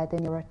on by the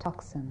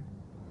neurotoxin.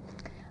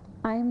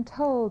 I am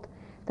told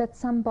that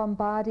some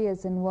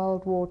bombardiers in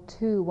World War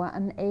II were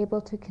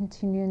unable to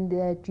continue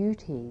their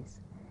duties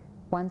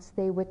once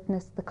they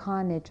witnessed the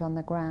carnage on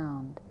the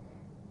ground.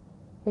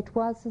 It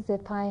was as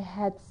if I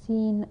had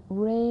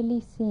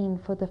really seen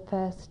for the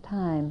first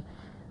time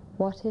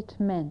what it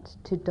meant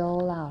to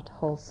dole out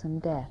wholesome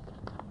death.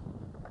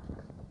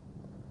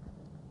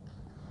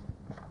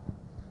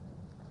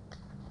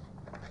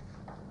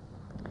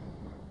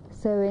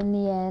 So in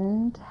the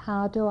end,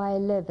 how do I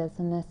live as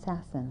an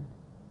assassin?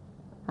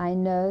 I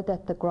know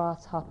that the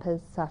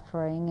grasshopper's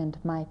suffering and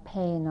my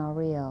pain are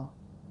real.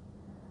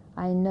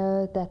 I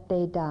know that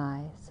they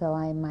die so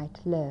I might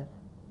live.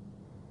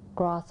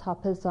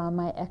 Grasshoppers are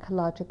my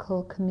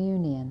ecological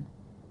communion.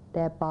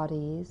 Their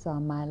bodies are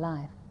my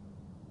life.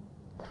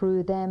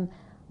 Through them,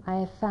 I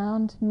have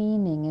found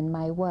meaning in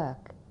my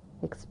work,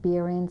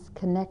 experienced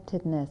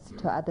connectedness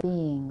to other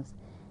beings,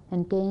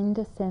 and gained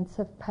a sense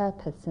of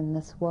purpose in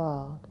this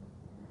world.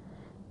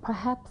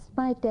 Perhaps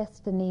my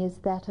destiny is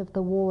that of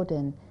the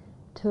warden,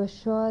 to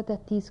assure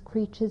that these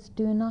creatures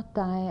do not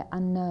die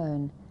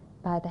unknown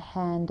by the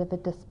hand of a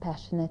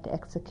dispassionate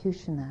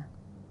executioner.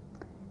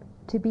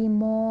 To be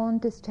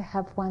mourned is to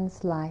have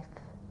one's life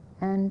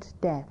and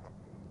death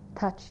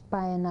touched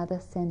by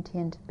another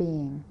sentient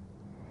being.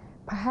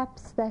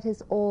 Perhaps that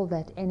is all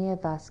that any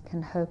of us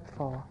can hope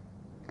for.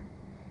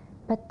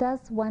 But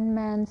does one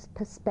man's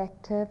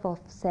perspective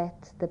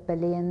offset the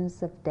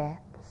billions of deaths?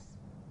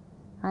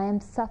 I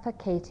am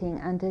suffocating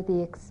under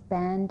the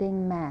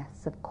expanding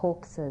mass of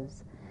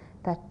corpses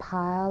that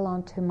pile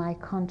onto my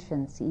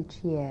conscience each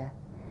year,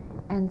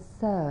 and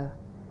so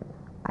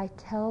I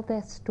tell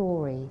their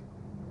story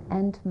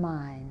and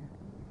mine,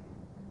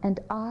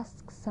 and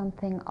ask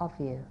something of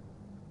you.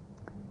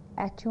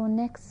 At your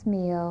next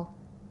meal,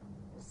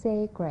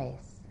 say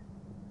grace,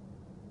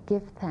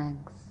 give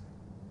thanks,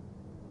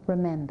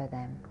 remember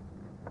them.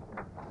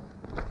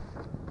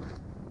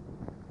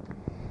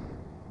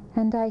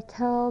 And I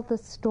tell the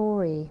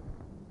story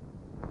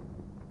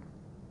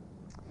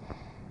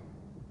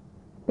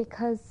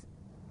because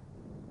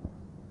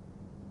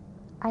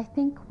I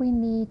think we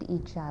need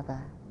each other.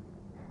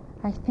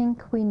 I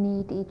think we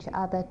need each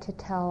other to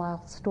tell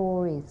our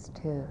stories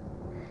to.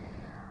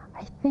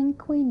 I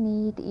think we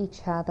need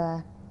each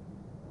other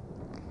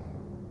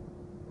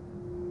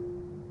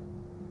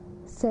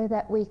so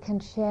that we can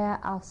share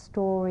our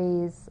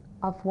stories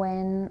of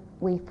when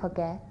we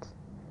forget,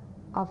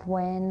 of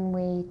when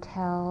we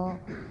tell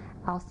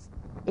our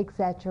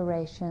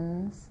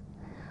exaggerations,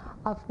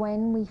 of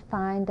when we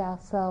find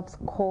ourselves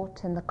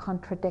caught in the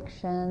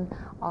contradiction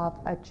of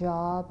a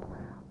job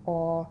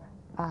or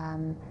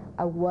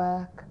a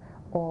work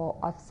or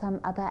of some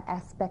other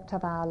aspect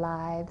of our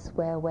lives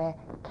where we're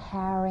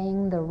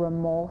carrying the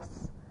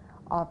remorse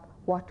of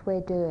what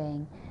we're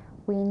doing.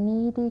 We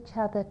need each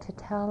other to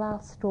tell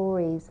our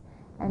stories,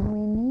 and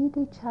we need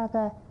each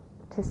other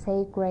to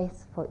say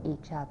grace for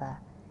each other,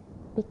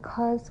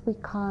 because we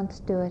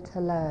can't do it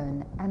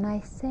alone. And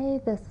I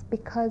say this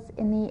because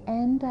in the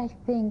end I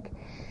think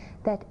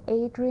that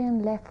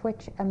Adrian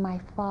Lefwich and my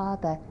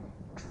father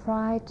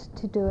tried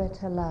to do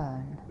it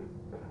alone.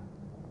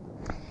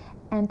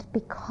 And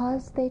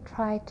because they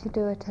tried to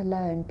do it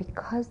alone,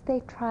 because they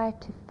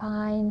tried to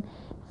find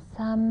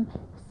some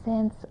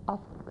sense of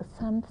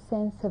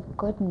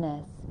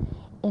goodness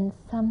in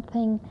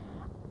something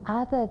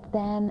other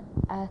than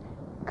a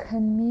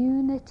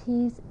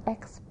community's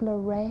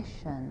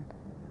exploration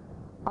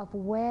of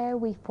where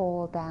we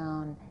fall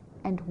down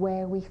and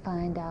where we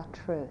find our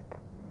truth,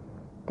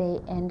 they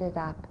ended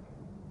up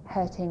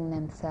hurting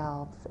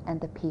themselves and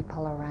the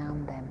people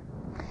around them.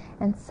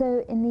 And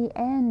so in the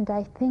end,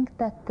 I think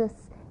that this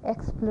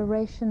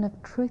exploration of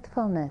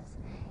truthfulness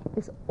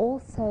is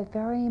also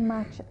very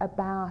much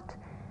about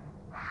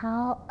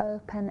how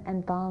open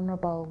and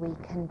vulnerable we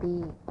can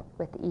be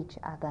with each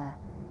other,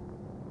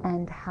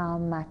 and how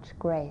much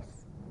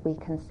grace we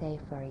can say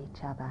for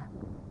each other.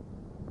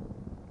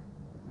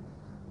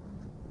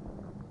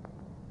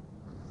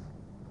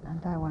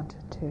 And I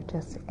wanted to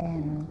just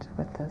end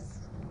with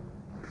this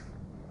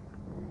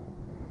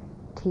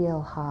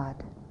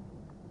Teilhard.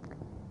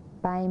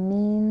 By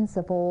means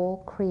of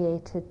all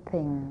created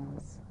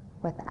things,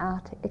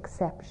 without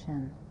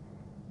exception,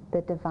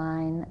 the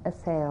divine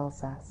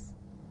assails us,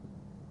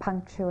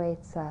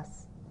 punctuates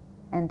us,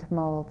 and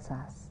molds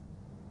us.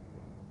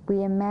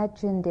 We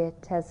imagined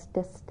it as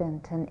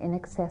distant and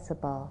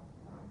inaccessible,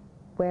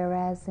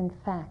 whereas in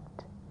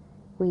fact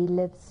we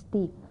live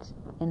steeped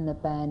in the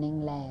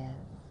burning layers.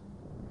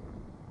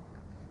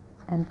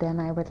 And then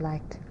I would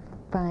like to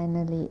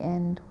finally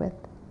end with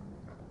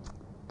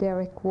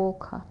Derek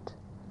Walcott.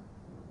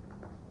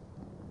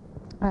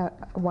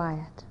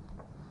 Wyatt.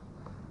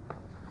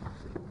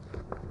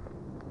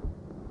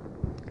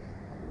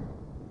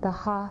 The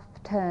half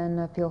turn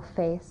of your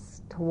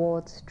face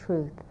towards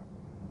truth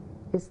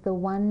is the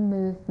one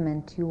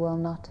movement you will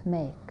not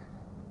make.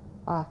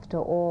 After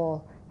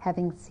all,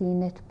 having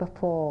seen it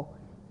before,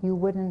 you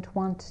wouldn't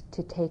want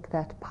to take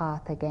that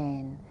path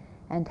again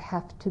and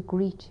have to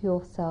greet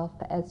yourself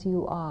as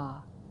you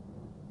are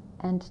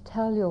and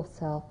tell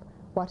yourself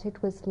what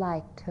it was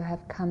like to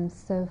have come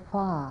so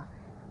far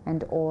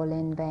and all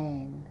in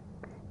vain.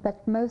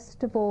 But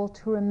most of all,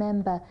 to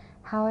remember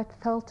how it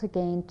felt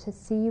again to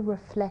see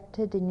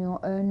reflected in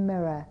your own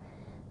mirror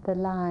the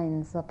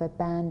lines of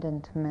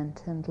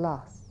abandonment and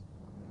loss,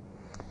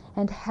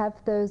 and have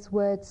those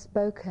words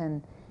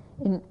spoken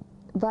in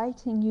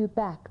inviting you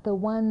back, the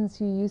ones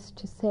you used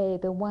to say,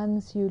 the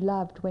ones you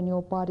loved when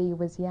your body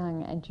was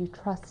young and you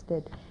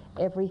trusted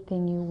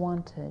everything you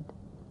wanted.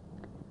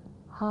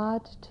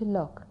 Hard to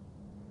look,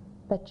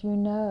 but you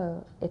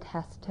know it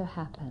has to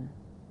happen,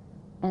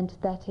 and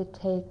that it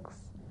takes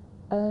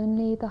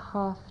only the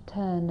half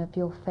turn of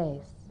your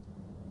face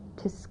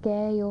to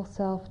scare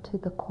yourself to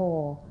the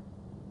core,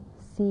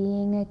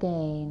 seeing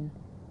again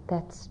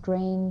that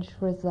strange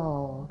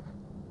resolve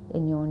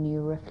in your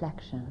new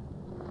reflection.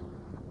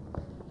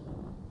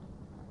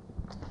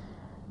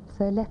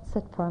 So let's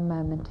sit for a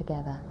moment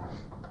together.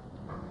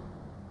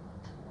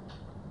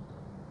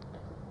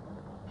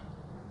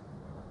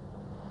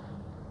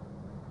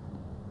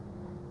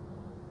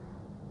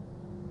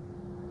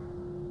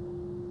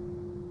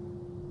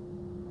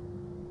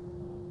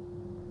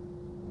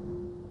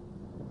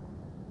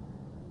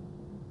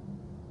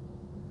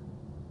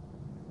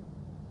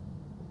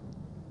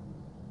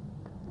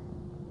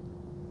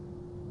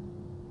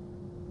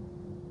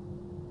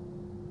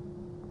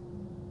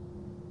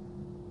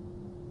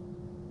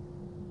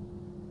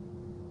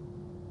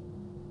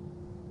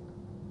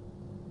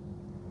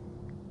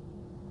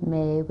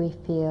 May we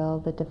feel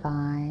the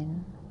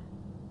divine.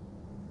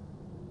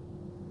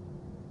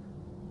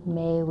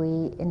 May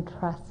we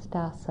entrust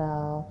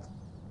ourselves.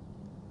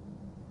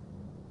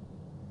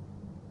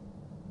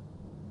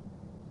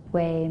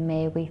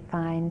 May we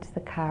find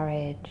the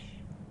courage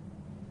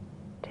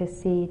to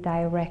see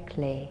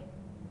directly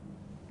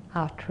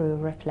our true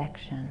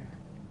reflection.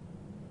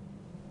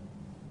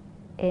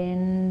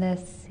 In the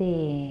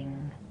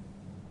seeing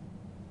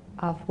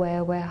of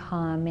where we're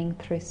harming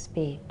through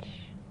speech,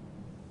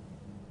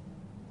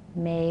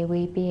 may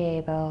we be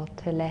able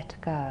to let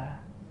go,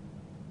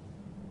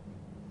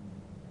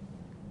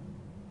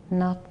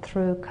 not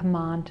through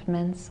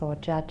commandments or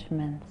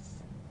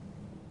judgments,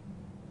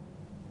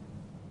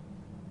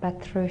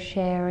 but through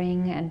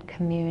sharing and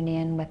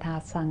communion with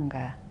our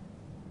Sangha.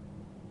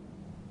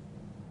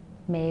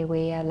 May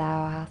we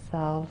allow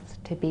ourselves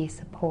to be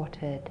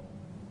supported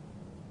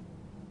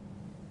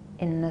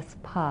in this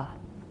path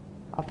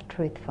of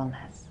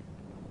truthfulness.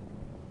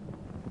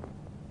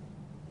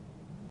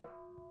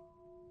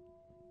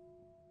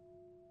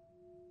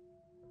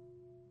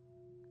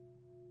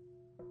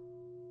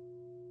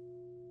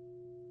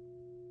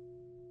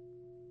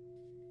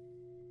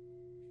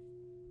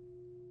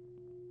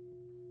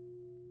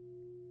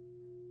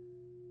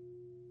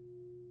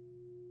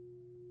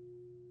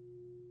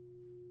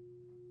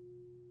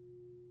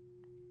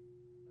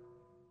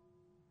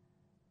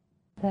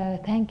 So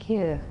thank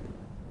you.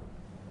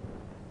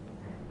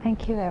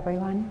 Thank you,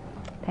 everyone.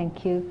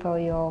 Thank you for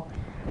your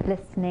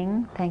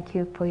listening. Thank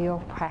you for your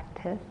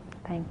practice.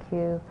 Thank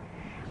you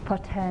for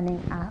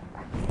turning up.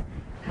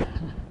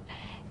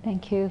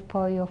 Thank you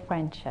for your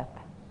friendship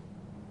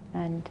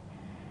and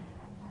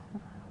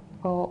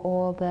for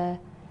all the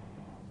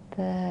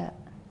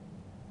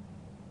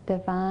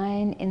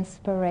divine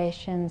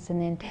inspirations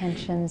and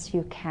intentions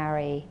you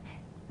carry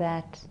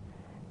that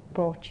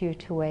brought you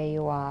to where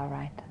you are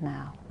right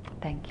now.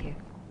 Thank you.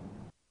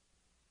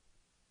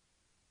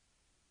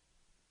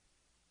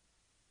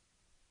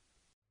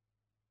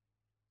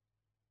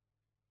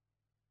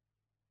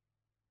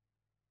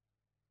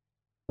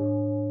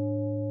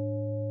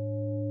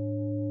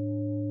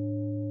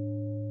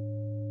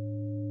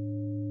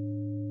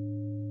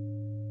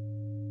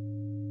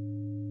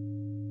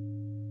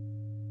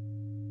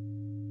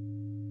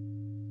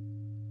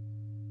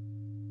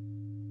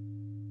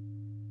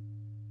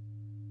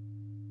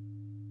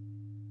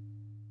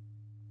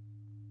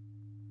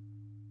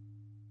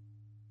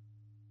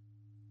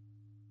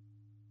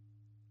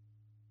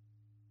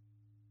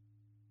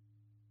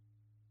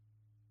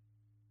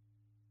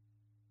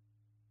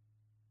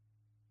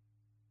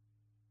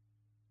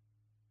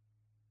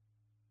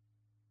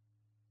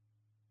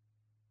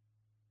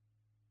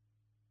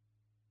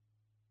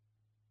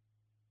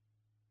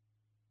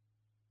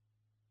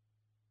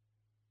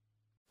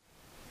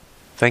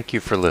 Thank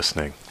you for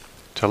listening.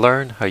 To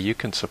learn how you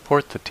can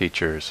support the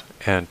teachers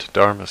and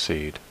Dharma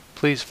Seed,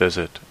 please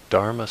visit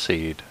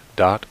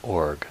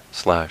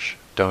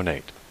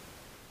dharmaseed.org/donate.